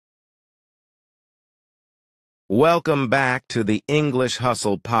Welcome back to the English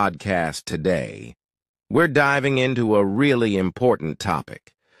Hustle podcast today. We're diving into a really important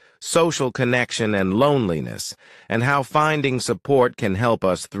topic, social connection and loneliness, and how finding support can help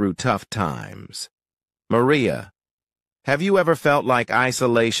us through tough times. Maria, have you ever felt like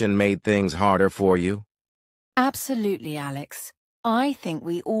isolation made things harder for you? Absolutely, Alex. I think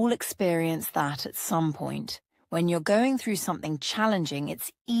we all experience that at some point. When you're going through something challenging,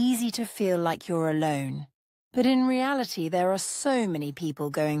 it's easy to feel like you're alone. But in reality, there are so many people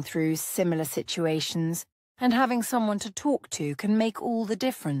going through similar situations, and having someone to talk to can make all the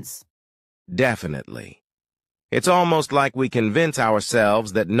difference. Definitely. It's almost like we convince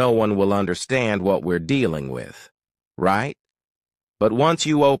ourselves that no one will understand what we're dealing with, right? But once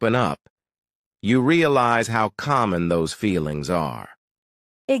you open up, you realize how common those feelings are.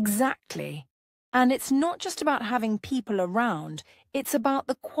 Exactly. And it's not just about having people around, it's about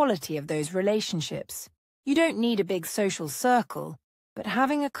the quality of those relationships. You don't need a big social circle, but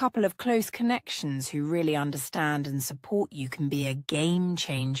having a couple of close connections who really understand and support you can be a game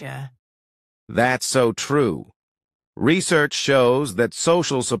changer. That's so true. Research shows that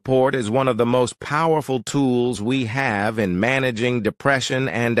social support is one of the most powerful tools we have in managing depression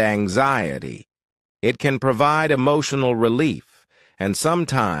and anxiety. It can provide emotional relief, and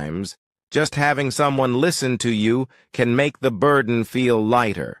sometimes just having someone listen to you can make the burden feel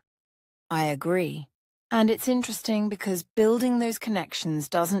lighter. I agree. And it's interesting because building those connections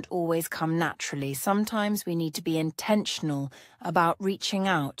doesn't always come naturally. Sometimes we need to be intentional about reaching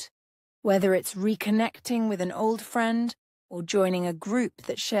out, whether it's reconnecting with an old friend or joining a group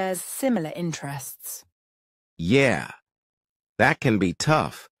that shares similar interests. Yeah, that can be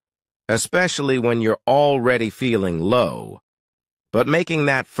tough, especially when you're already feeling low. But making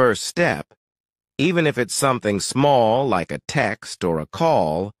that first step, even if it's something small like a text or a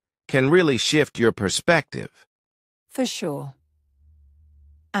call, can really shift your perspective. For sure.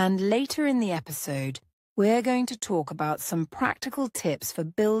 And later in the episode, we're going to talk about some practical tips for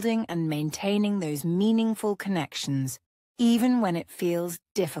building and maintaining those meaningful connections, even when it feels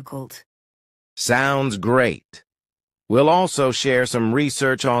difficult. Sounds great. We'll also share some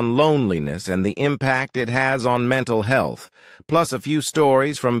research on loneliness and the impact it has on mental health, plus a few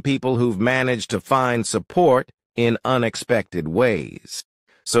stories from people who've managed to find support in unexpected ways.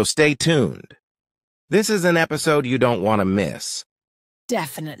 So stay tuned. This is an episode you don't want to miss.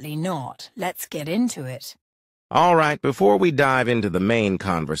 Definitely not. Let's get into it. All right, before we dive into the main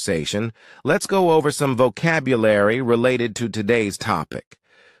conversation, let's go over some vocabulary related to today's topic,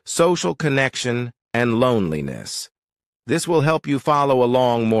 social connection and loneliness. This will help you follow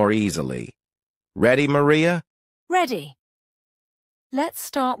along more easily. Ready, Maria? Ready. Let's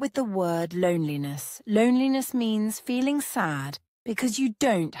start with the word loneliness. Loneliness means feeling sad because you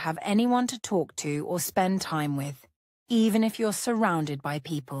don't have anyone to talk to or spend time with, even if you're surrounded by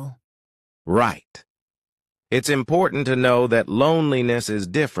people. Right. It's important to know that loneliness is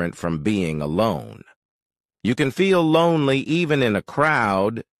different from being alone. You can feel lonely even in a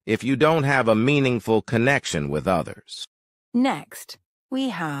crowd if you don't have a meaningful connection with others. Next, we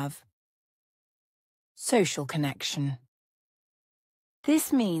have social connection.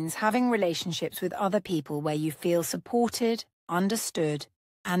 This means having relationships with other people where you feel supported, understood,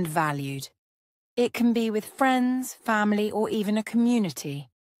 and valued. It can be with friends, family, or even a community.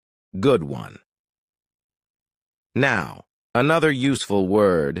 Good one. Now, another useful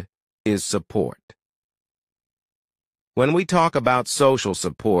word is support. When we talk about social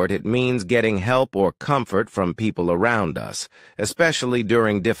support, it means getting help or comfort from people around us, especially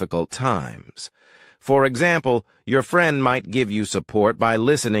during difficult times. For example, your friend might give you support by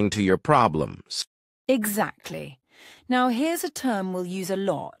listening to your problems. Exactly. Now here's a term we'll use a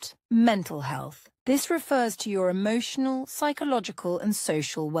lot, mental health. This refers to your emotional, psychological, and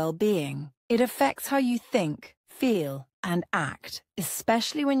social well-being. It affects how you think, feel, and act,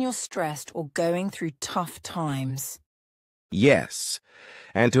 especially when you're stressed or going through tough times. Yes,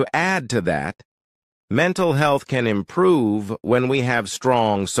 and to add to that, mental health can improve when we have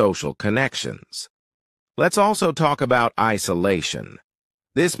strong social connections. Let's also talk about isolation.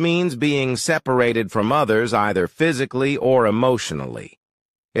 This means being separated from others either physically or emotionally.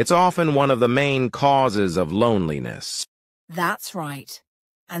 It's often one of the main causes of loneliness. That's right.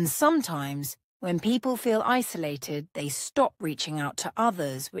 And sometimes, when people feel isolated, they stop reaching out to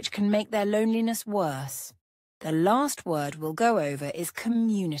others, which can make their loneliness worse. The last word we'll go over is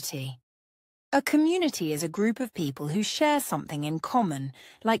community. A community is a group of people who share something in common,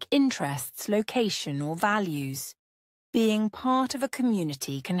 like interests, location, or values. Being part of a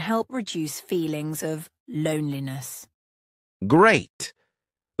community can help reduce feelings of loneliness. Great!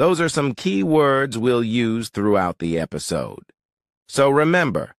 Those are some key words we'll use throughout the episode. So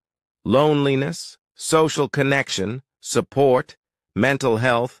remember, loneliness, social connection, support, mental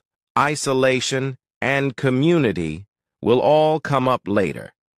health, isolation, and community will all come up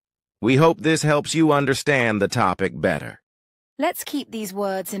later. We hope this helps you understand the topic better. Let's keep these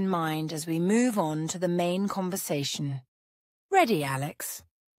words in mind as we move on to the main conversation. Ready, Alex?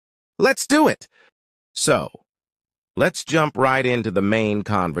 Let's do it! So, let's jump right into the main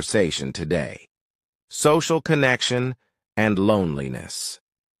conversation today. Social connection and loneliness.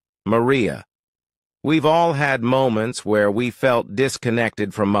 Maria, we've all had moments where we felt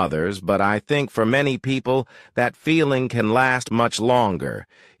disconnected from others, but I think for many people that feeling can last much longer,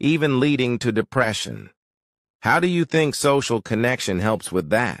 even leading to depression. How do you think social connection helps with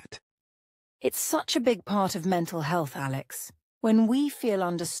that? It's such a big part of mental health, Alex. When we feel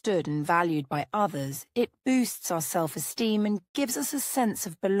understood and valued by others, it boosts our self-esteem and gives us a sense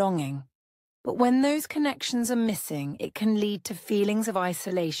of belonging. But when those connections are missing, it can lead to feelings of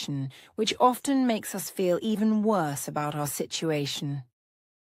isolation, which often makes us feel even worse about our situation.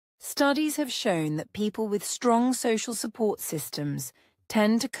 Studies have shown that people with strong social support systems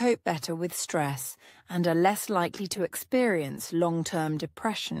tend to cope better with stress and are less likely to experience long-term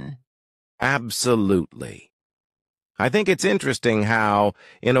depression. Absolutely. I think it's interesting how,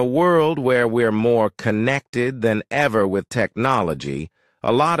 in a world where we're more connected than ever with technology,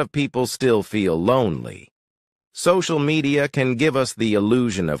 a lot of people still feel lonely. Social media can give us the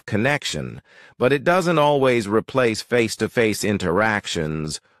illusion of connection, but it doesn't always replace face-to-face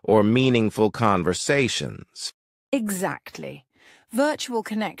interactions or meaningful conversations. Exactly. Virtual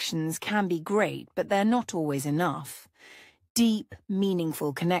connections can be great, but they're not always enough. Deep,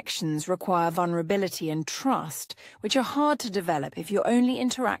 meaningful connections require vulnerability and trust, which are hard to develop if you're only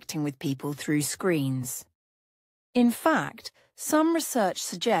interacting with people through screens. In fact, some research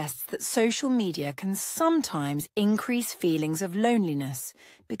suggests that social media can sometimes increase feelings of loneliness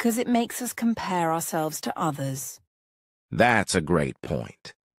because it makes us compare ourselves to others. That's a great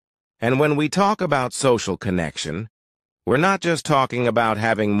point. And when we talk about social connection, we're not just talking about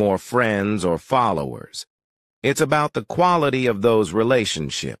having more friends or followers. It's about the quality of those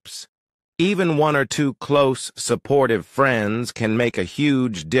relationships. Even one or two close, supportive friends can make a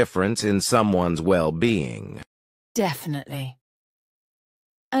huge difference in someone's well-being. Definitely.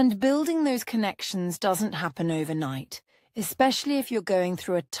 And building those connections doesn't happen overnight, especially if you're going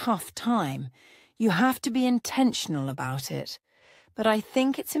through a tough time. You have to be intentional about it. But I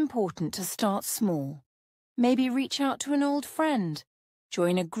think it's important to start small. Maybe reach out to an old friend,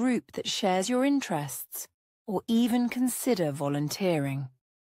 join a group that shares your interests, or even consider volunteering.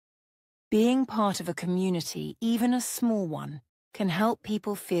 Being part of a community, even a small one, can help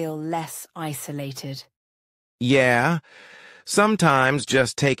people feel less isolated. Yeah, sometimes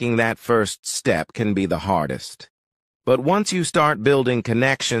just taking that first step can be the hardest. But once you start building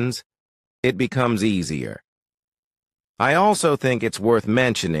connections, it becomes easier. I also think it's worth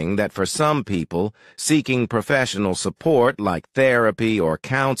mentioning that for some people, seeking professional support like therapy or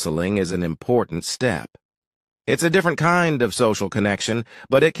counseling is an important step. It's a different kind of social connection,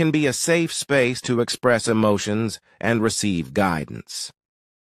 but it can be a safe space to express emotions and receive guidance.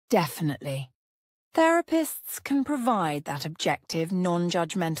 Definitely. Therapists can provide that objective,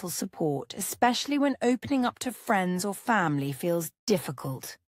 non-judgmental support, especially when opening up to friends or family feels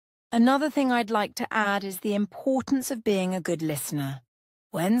difficult. Another thing I'd like to add is the importance of being a good listener.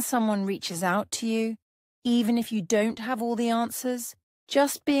 When someone reaches out to you, even if you don't have all the answers,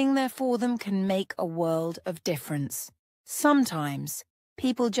 just being there for them can make a world of difference. Sometimes,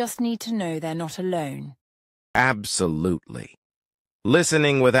 people just need to know they're not alone. Absolutely.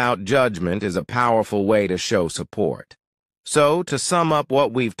 Listening without judgment is a powerful way to show support. So, to sum up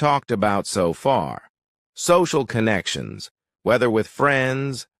what we've talked about so far, social connections, whether with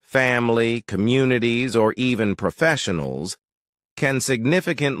friends, family, communities, or even professionals, can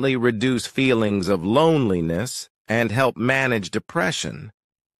significantly reduce feelings of loneliness and help manage depression.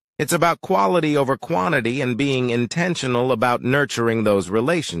 It's about quality over quantity and being intentional about nurturing those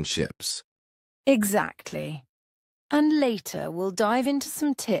relationships. Exactly. And later, we'll dive into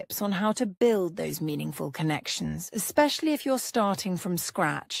some tips on how to build those meaningful connections, especially if you're starting from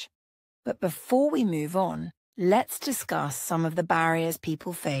scratch. But before we move on, let's discuss some of the barriers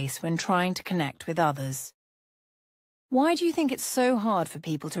people face when trying to connect with others. Why do you think it's so hard for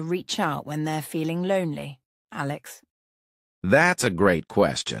people to reach out when they're feeling lonely, Alex? That's a great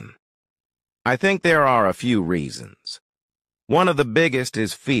question. I think there are a few reasons. One of the biggest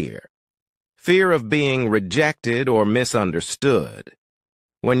is fear. Fear of being rejected or misunderstood.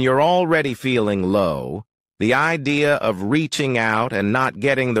 When you're already feeling low, The idea of reaching out and not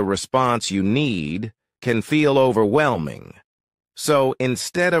getting the response you need can feel overwhelming. So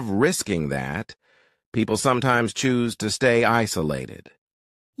instead of risking that, people sometimes choose to stay isolated.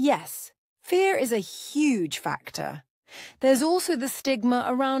 Yes, fear is a huge factor. There's also the stigma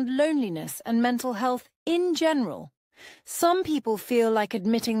around loneliness and mental health in general. Some people feel like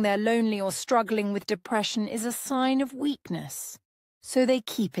admitting they're lonely or struggling with depression is a sign of weakness, so they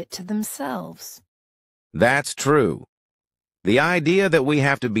keep it to themselves. That's true. The idea that we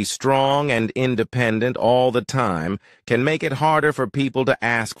have to be strong and independent all the time can make it harder for people to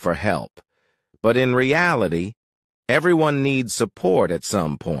ask for help. But in reality, everyone needs support at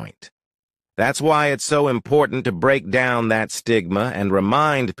some point. That's why it's so important to break down that stigma and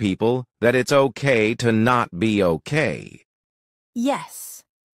remind people that it's okay to not be okay. Yes,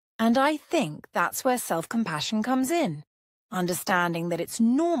 and I think that's where self-compassion comes in. Understanding that it's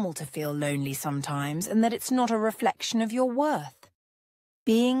normal to feel lonely sometimes and that it's not a reflection of your worth.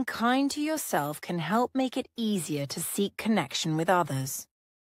 Being kind to yourself can help make it easier to seek connection with others.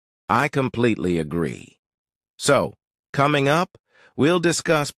 I completely agree. So, coming up, we'll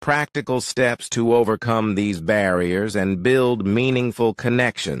discuss practical steps to overcome these barriers and build meaningful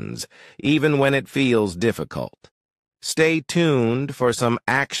connections, even when it feels difficult. Stay tuned for some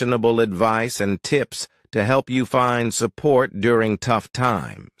actionable advice and tips to help you find support during tough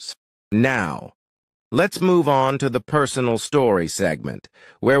times. Now, let's move on to the personal story segment,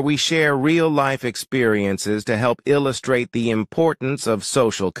 where we share real-life experiences to help illustrate the importance of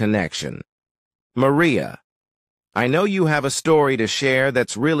social connection. Maria, I know you have a story to share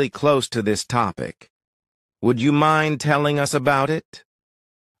that's really close to this topic. Would you mind telling us about it?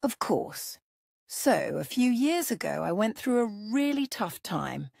 Of course. So, a few years ago, I went through a really tough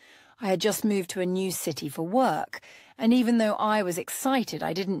time. I had just moved to a new city for work, and even though I was excited,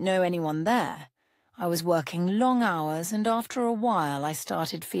 I didn't know anyone there. I was working long hours, and after a while, I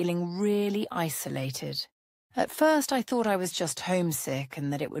started feeling really isolated. At first, I thought I was just homesick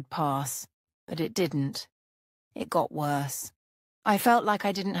and that it would pass, but it didn't. It got worse. I felt like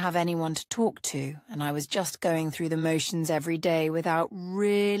I didn't have anyone to talk to, and I was just going through the motions every day without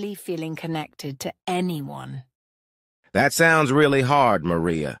really feeling connected to anyone. That sounds really hard,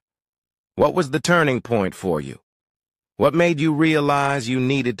 Maria. What was the turning point for you? What made you realize you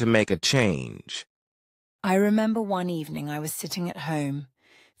needed to make a change? I remember one evening I was sitting at home,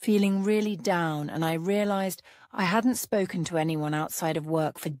 feeling really down, and I realized I hadn't spoken to anyone outside of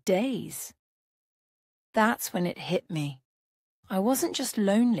work for days. That's when it hit me. I wasn't just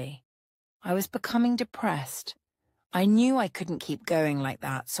lonely. I was becoming depressed. I knew I couldn't keep going like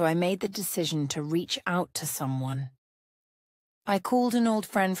that, so I made the decision to reach out to someone. I called an old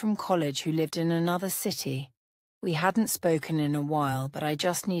friend from college who lived in another city. We hadn't spoken in a while, but I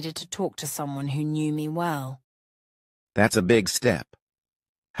just needed to talk to someone who knew me well. That's a big step.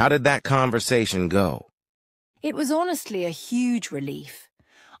 How did that conversation go? It was honestly a huge relief.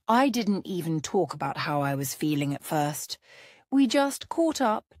 I didn't even talk about how I was feeling at first. We just caught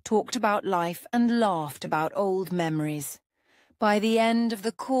up, talked about life, and laughed about old memories. By the end of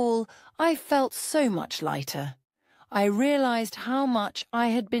the call, I felt so much lighter. I realized how much I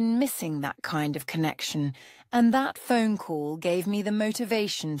had been missing that kind of connection, and that phone call gave me the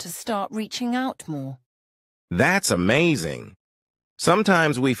motivation to start reaching out more. That's amazing.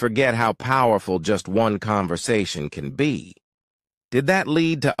 Sometimes we forget how powerful just one conversation can be. Did that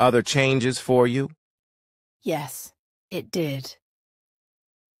lead to other changes for you? Yes, it did.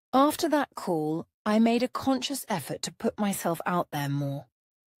 After that call, I made a conscious effort to put myself out there more.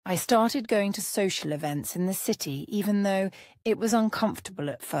 I started going to social events in the city, even though it was uncomfortable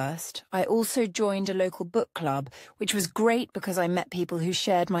at first. I also joined a local book club, which was great because I met people who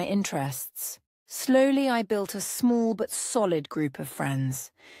shared my interests. Slowly, I built a small but solid group of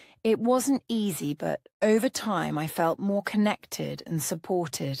friends. It wasn't easy, but over time, I felt more connected and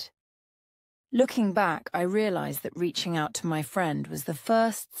supported. Looking back, I realized that reaching out to my friend was the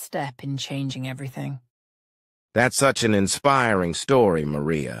first step in changing everything. That's such an inspiring story,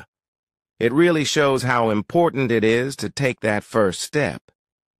 Maria. It really shows how important it is to take that first step,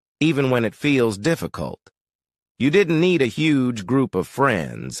 even when it feels difficult. You didn't need a huge group of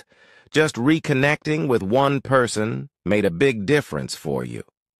friends. Just reconnecting with one person made a big difference for you.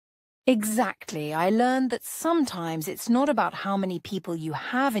 Exactly. I learned that sometimes it's not about how many people you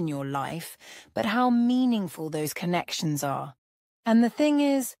have in your life, but how meaningful those connections are. And the thing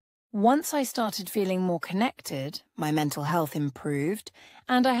is, once I started feeling more connected, my mental health improved,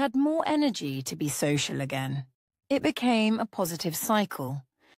 and I had more energy to be social again. It became a positive cycle.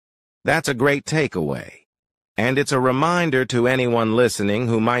 That's a great takeaway. And it's a reminder to anyone listening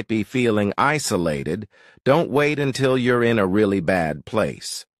who might be feeling isolated, don't wait until you're in a really bad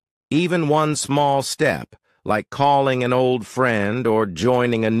place. Even one small step, like calling an old friend or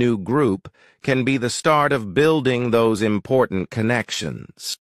joining a new group, can be the start of building those important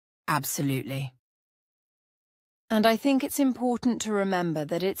connections. Absolutely. And I think it's important to remember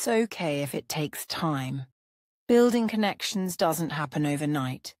that it's okay if it takes time. Building connections doesn't happen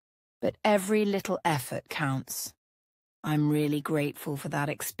overnight, but every little effort counts. I'm really grateful for that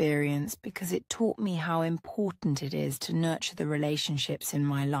experience because it taught me how important it is to nurture the relationships in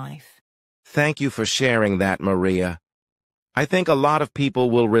my life. Thank you for sharing that, Maria. I think a lot of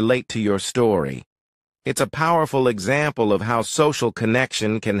people will relate to your story. It's a powerful example of how social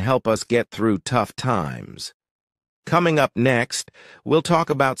connection can help us get through tough times. Coming up next, we'll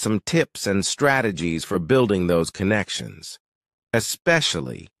talk about some tips and strategies for building those connections,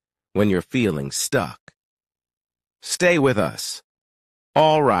 especially when you're feeling stuck. Stay with us.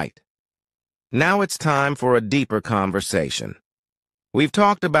 All right. Now it's time for a deeper conversation. We've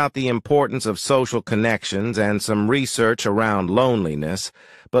talked about the importance of social connections and some research around loneliness,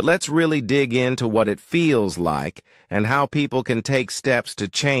 but let's really dig into what it feels like and how people can take steps to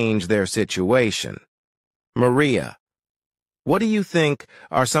change their situation. Maria, what do you think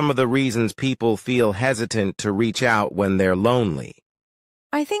are some of the reasons people feel hesitant to reach out when they're lonely?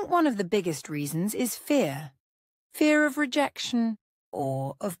 I think one of the biggest reasons is fear. Fear of rejection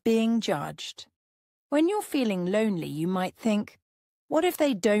or of being judged. When you're feeling lonely, you might think, what if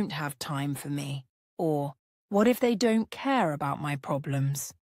they don't have time for me? Or, what if they don't care about my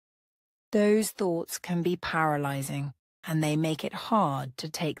problems? Those thoughts can be paralyzing, and they make it hard to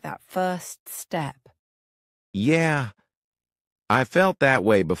take that first step. Yeah, I felt that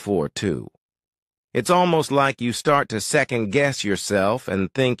way before, too. It's almost like you start to second-guess yourself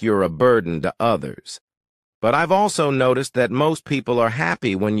and think you're a burden to others. But I've also noticed that most people are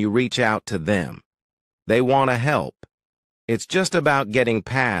happy when you reach out to them. They want to help. It's just about getting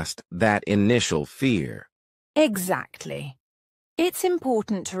past that initial fear. Exactly. It's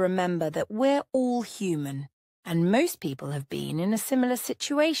important to remember that we're all human, and most people have been in a similar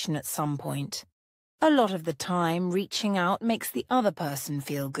situation at some point. A lot of the time, reaching out makes the other person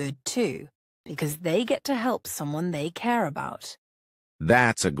feel good too, because they get to help someone they care about.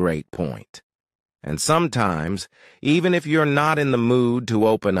 That's a great point. And sometimes, even if you're not in the mood to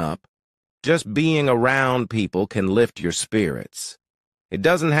open up, just being around people can lift your spirits. It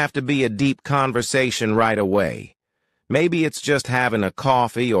doesn't have to be a deep conversation right away. Maybe it's just having a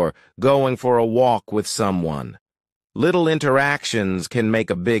coffee or going for a walk with someone. Little interactions can make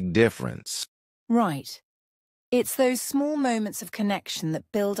a big difference. Right. It's those small moments of connection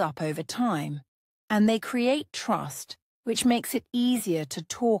that build up over time, and they create trust, which makes it easier to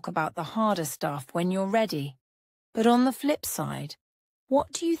talk about the harder stuff when you're ready. But on the flip side,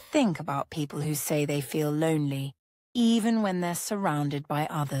 what do you think about people who say they feel lonely, even when they're surrounded by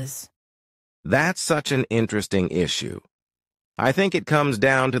others? That's such an interesting issue. I think it comes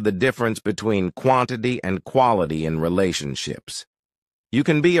down to the difference between quantity and quality in relationships. You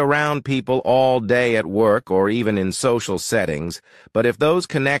can be around people all day at work or even in social settings, but if those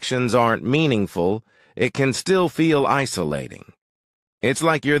connections aren't meaningful, it can still feel isolating. It's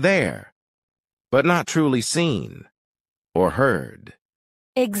like you're there, but not truly seen or heard.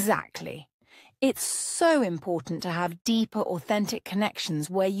 Exactly. It's so important to have deeper, authentic connections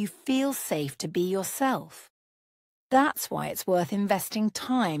where you feel safe to be yourself. That's why it's worth investing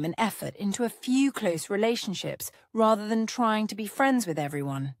time and effort into a few close relationships rather than trying to be friends with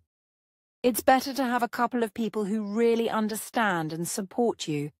everyone. It's better to have a couple of people who really understand and support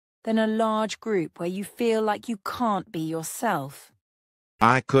you than a large group where you feel like you can't be yourself.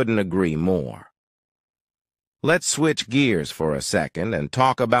 I couldn't agree more. Let's switch gears for a second and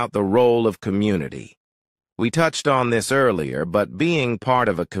talk about the role of community. We touched on this earlier, but being part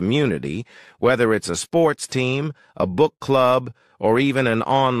of a community, whether it's a sports team, a book club, or even an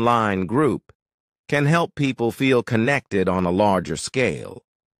online group, can help people feel connected on a larger scale.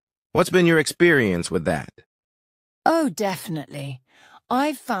 What's been your experience with that? Oh, definitely.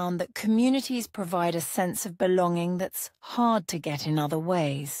 I've found that communities provide a sense of belonging that's hard to get in other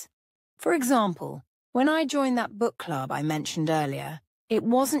ways. For example, when I joined that book club I mentioned earlier, it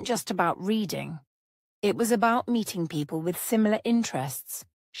wasn't just about reading. It was about meeting people with similar interests,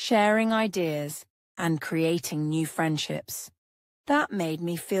 sharing ideas, and creating new friendships. That made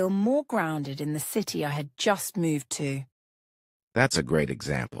me feel more grounded in the city I had just moved to. That's a great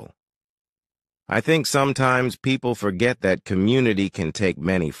example. I think sometimes people forget that community can take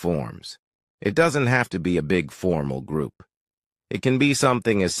many forms. It doesn't have to be a big formal group. It can be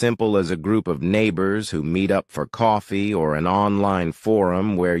something as simple as a group of neighbors who meet up for coffee or an online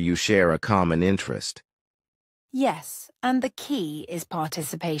forum where you share a common interest. Yes, and the key is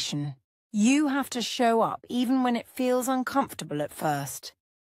participation. You have to show up even when it feels uncomfortable at first.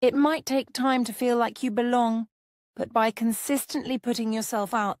 It might take time to feel like you belong, but by consistently putting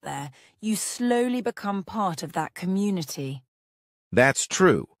yourself out there, you slowly become part of that community. That's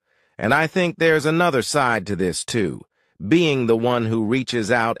true, and I think there's another side to this too, being the one who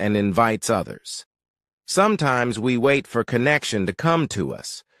reaches out and invites others. Sometimes we wait for connection to come to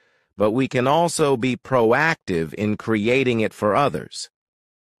us, but we can also be proactive in creating it for others.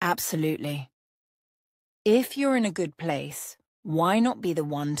 Absolutely. If you're in a good place, why not be the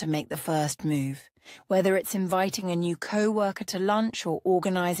one to make the first move? Whether it's inviting a new co-worker to lunch or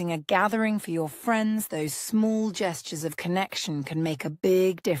organizing a gathering for your friends, those small gestures of connection can make a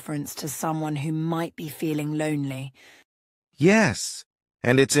big difference to someone who might be feeling lonely. Yes,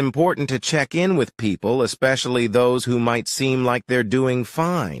 and it's important to check in with people, especially those who might seem like they're doing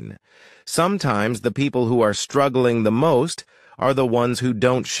fine. Sometimes the people who are struggling the most are the ones who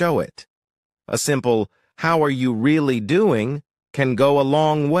don't show it. A simple, "How are you really doing?" can go a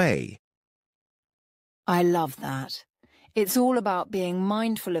long way. I love that. It's all about being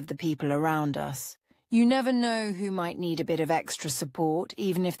mindful of the people around us. You never know who might need a bit of extra support,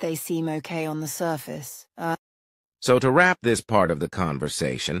 even if they seem okay on the surface. So to wrap this part of the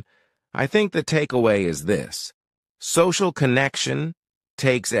conversation, I think the takeaway is this. Social connection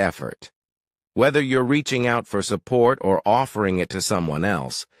takes effort. Whether you're reaching out for support or offering it to someone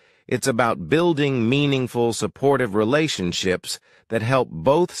else, it's about building meaningful, supportive relationships that help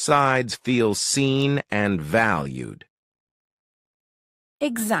both sides feel seen and valued.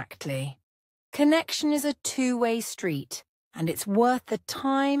 Exactly. Connection is a two-way street, and it's worth the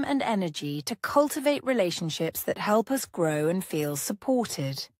time and energy to cultivate relationships that help us grow and feel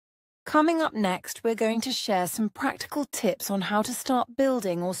supported. Coming up next, we're going to share some practical tips on how to start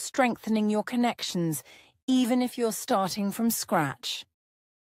building or strengthening your connections, even if you're starting from scratch.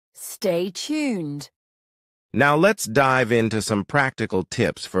 Stay tuned. Now let's dive into some practical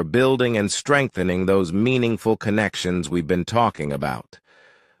tips for building and strengthening those meaningful connections we've been talking about.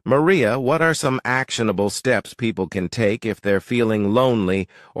 Maria, what are some actionable steps people can take if they're feeling lonely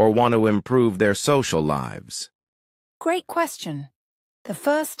or want to improve their social lives? Great question. The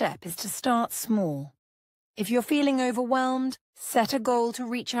first step is to start small. If you're feeling overwhelmed, set a goal to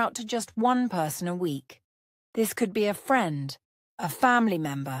reach out to just one person a week. This could be a friend, a family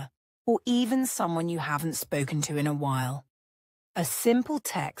member, or even someone you haven't spoken to in a while. A simple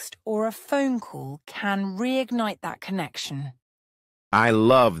text or a phone call can reignite that connection. I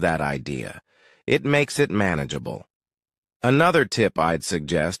love that idea. It makes it manageable. Another tip I'd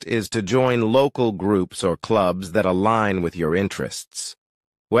suggest is to join local groups or clubs that align with your interests.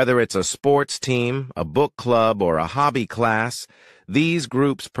 Whether it's a sports team, a book club, or a hobby class, these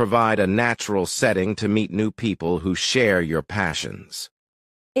groups provide a natural setting to meet new people who share your passions.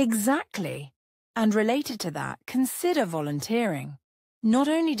 Exactly. And related to that, consider volunteering. Not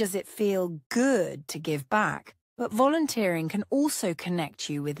only does it feel good to give back, but volunteering can also connect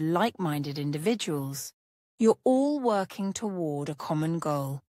you with like-minded individuals. You're all working toward a common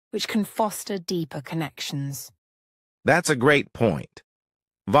goal, which can foster deeper connections. That's a great point.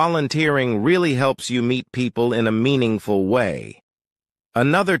 Volunteering really helps you meet people in a meaningful way.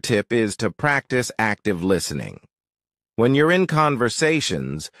 Another tip is to practice active listening. When you're in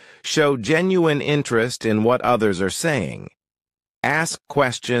conversations, show genuine interest in what others are saying. Ask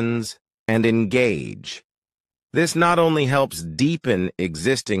questions and engage. This not only helps deepen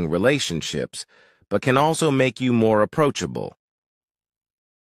existing relationships, but can also make you more approachable.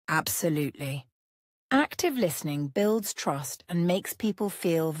 Absolutely. Active listening builds trust and makes people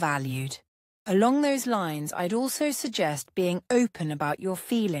feel valued. Along those lines, I'd also suggest being open about your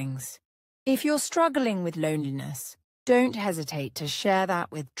feelings. If you're struggling with loneliness, don't hesitate to share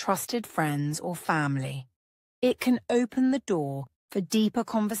that with trusted friends or family. It can open the door for deeper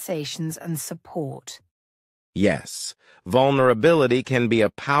conversations and support. Yes, vulnerability can be a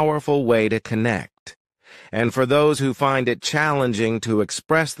powerful way to connect. And for those who find it challenging to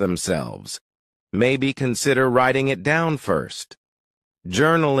express themselves, maybe consider writing it down first.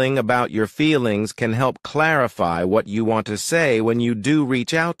 Journaling about your feelings can help clarify what you want to say when you do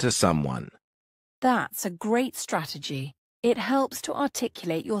reach out to someone. That's a great strategy. It helps to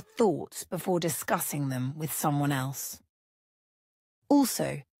articulate your thoughts before discussing them with someone else.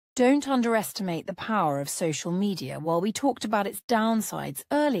 Also, don't underestimate the power of social media. While we talked about its downsides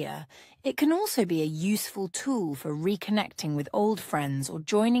earlier, it can also be a useful tool for reconnecting with old friends or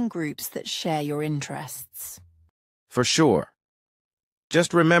joining groups that share your interests. For sure.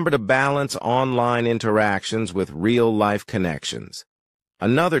 Just remember to balance online interactions with real-life connections.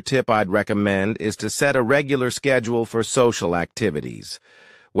 Another tip I'd recommend is to set a regular schedule for social activities.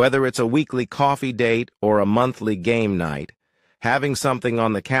 Whether it's a weekly coffee date or a monthly game night, having something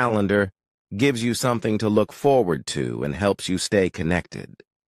on the calendar gives you something to look forward to and helps you stay connected.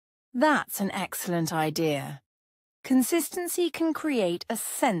 That's an excellent idea. Consistency can create a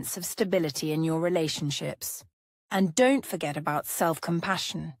sense of stability in your relationships. And don't forget about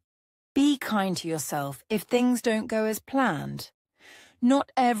self-compassion. Be kind to yourself if things don't go as planned.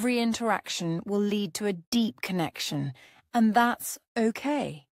 Not every interaction will lead to a deep connection, and that's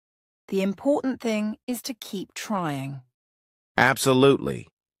okay. The important thing is to keep trying. Absolutely.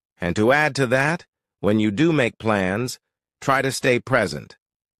 And to add to that, when you do make plans, try to stay present.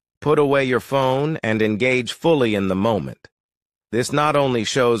 Put away your phone and engage fully in the moment. This not only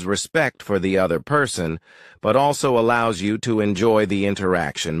shows respect for the other person, but also allows you to enjoy the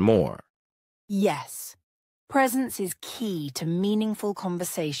interaction more. Yes, presence is key to meaningful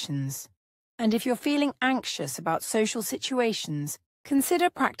conversations. And if you're feeling anxious about social situations, consider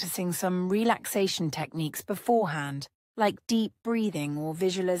practicing some relaxation techniques beforehand, like deep breathing or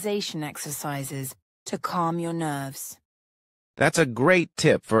visualization exercises, to calm your nerves. That's a great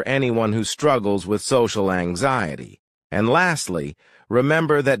tip for anyone who struggles with social anxiety. And lastly,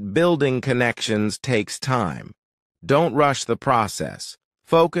 remember that building connections takes time. Don't rush the process.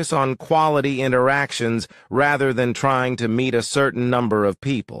 Focus on quality interactions rather than trying to meet a certain number of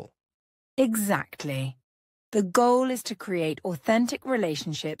people. Exactly. The goal is to create authentic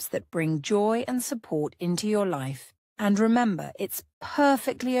relationships that bring joy and support into your life. And remember, it's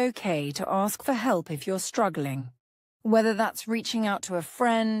perfectly okay to ask for help if you're struggling. Whether that's reaching out to a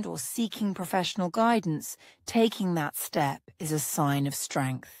friend or seeking professional guidance, taking that step is a sign of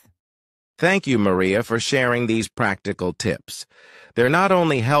strength. Thank you, Maria, for sharing these practical tips. They're not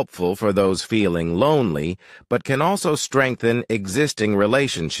only helpful for those feeling lonely, but can also strengthen existing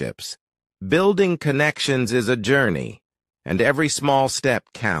relationships. Building connections is a journey, and every small step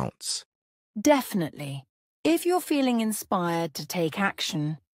counts. Definitely. If you're feeling inspired to take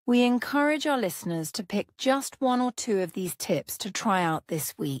action, we encourage our listeners to pick just one or two of these tips to try out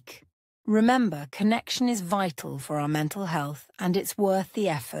this week. Remember, connection is vital for our mental health, and it's worth the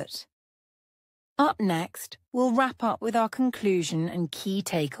effort. Up next, we'll wrap up with our conclusion and key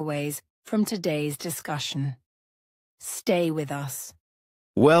takeaways from today's discussion. Stay with us.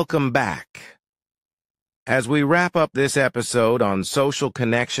 Welcome back. As we wrap up this episode on social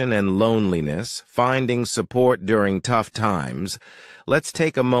connection and loneliness, finding support during tough times, let's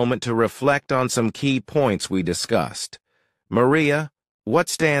take a moment to reflect on some key points we discussed. Maria, what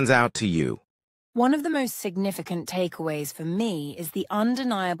stands out to you? One of the most significant takeaways for me is the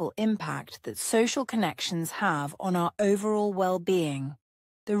undeniable impact that social connections have on our overall well-being.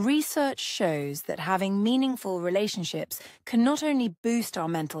 The research shows that having meaningful relationships can not only boost our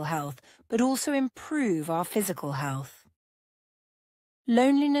mental health, but also improve our physical health.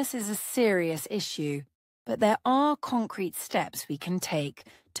 Loneliness is a serious issue, but there are concrete steps we can take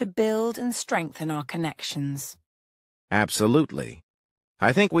to build and strengthen our connections. Absolutely.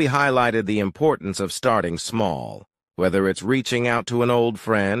 I think we highlighted the importance of starting small, whether it's reaching out to an old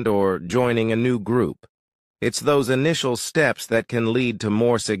friend or joining a new group. It's those initial steps that can lead to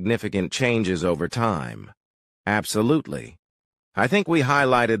more significant changes over time. Absolutely. I think we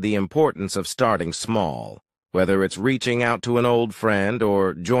highlighted the importance of starting small, whether it's reaching out to an old friend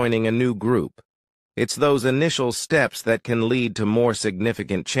or joining a new group. It's those initial steps that can lead to more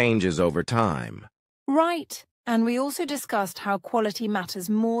significant changes over time. Right. And we also discussed how quality matters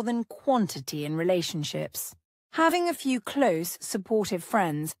more than quantity in relationships. Having a few close, supportive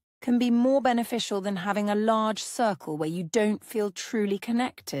friends can be more beneficial than having a large circle where you don't feel truly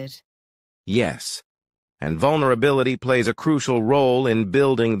connected. Yes, and vulnerability plays a crucial role in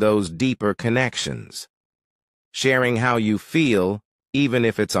building those deeper connections. Sharing how you feel, even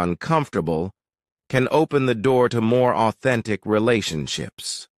if it's uncomfortable, can open the door to more authentic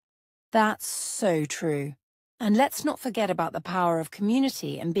relationships. That's so true. And let's not forget about the power of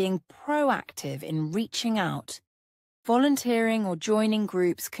community and being proactive in reaching out. Volunteering or joining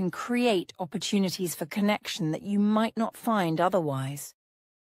groups can create opportunities for connection that you might not find otherwise.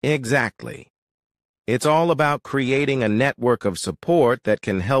 Exactly. It's all about creating a network of support that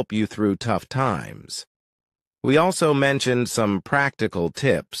can help you through tough times. We also mentioned some practical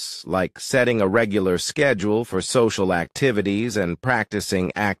tips, like setting a regular schedule for social activities and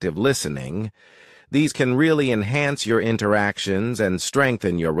practicing active listening. These can really enhance your interactions and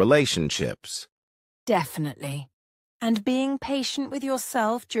strengthen your relationships. Definitely. And being patient with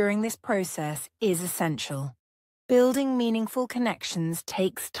yourself during this process is essential. Building meaningful connections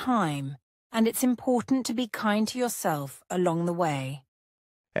takes time, and it's important to be kind to yourself along the way.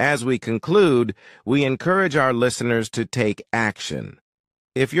 As we conclude, we encourage our listeners to take action.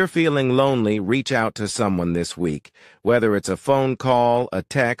 If you're feeling lonely, reach out to someone this week, whether it's a phone call, a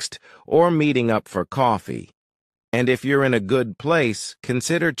text, or meeting up for coffee. And if you're in a good place,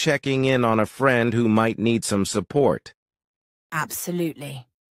 consider checking in on a friend who might need some support. Absolutely.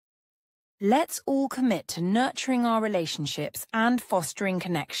 Let's all commit to nurturing our relationships and fostering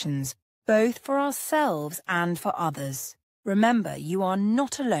connections, both for ourselves and for others. Remember, you are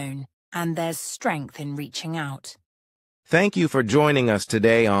not alone, and there's strength in reaching out. Thank you for joining us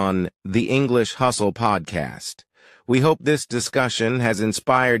today on the English Hustle podcast. We hope this discussion has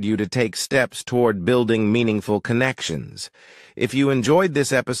inspired you to take steps toward building meaningful connections. If you enjoyed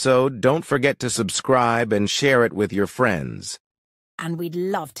this episode, don't forget to subscribe and share it with your friends. And we'd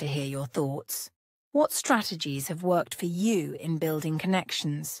love to hear your thoughts. What strategies have worked for you in building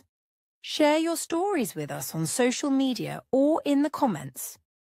connections? Share your stories with us on social media or in the comments.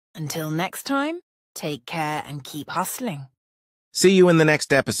 Until next time, take care and keep hustling. See you in the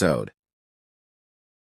next episode.